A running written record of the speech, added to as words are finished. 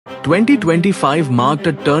2025 marked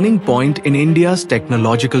a turning point in India's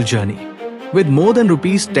technological journey. With more than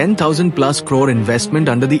Rs 10,000 plus crore investment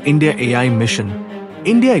under the India AI mission,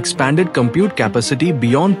 India expanded compute capacity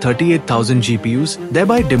beyond 38,000 GPUs,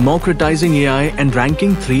 thereby democratizing AI and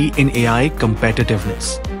ranking 3 in AI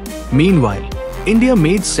competitiveness. Meanwhile, India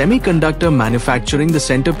made semiconductor manufacturing the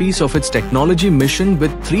centerpiece of its technology mission with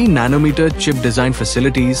 3nm chip design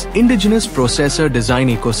facilities, indigenous processor design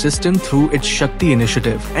ecosystem through its Shakti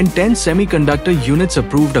initiative, and 10 semiconductor units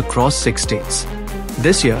approved across 6 states.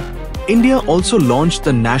 This year, India also launched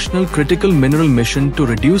the National Critical Mineral Mission to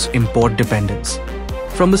reduce import dependence.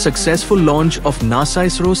 From the successful launch of NASA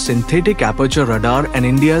ISRO's synthetic aperture radar and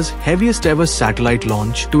India's heaviest ever satellite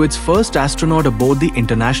launch to its first astronaut aboard the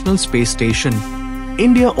International Space Station,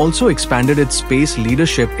 India also expanded its space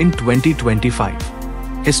leadership in 2025.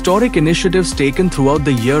 Historic initiatives taken throughout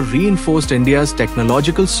the year reinforced India's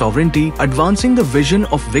technological sovereignty, advancing the vision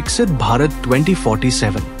of Viksit Bharat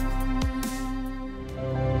 2047.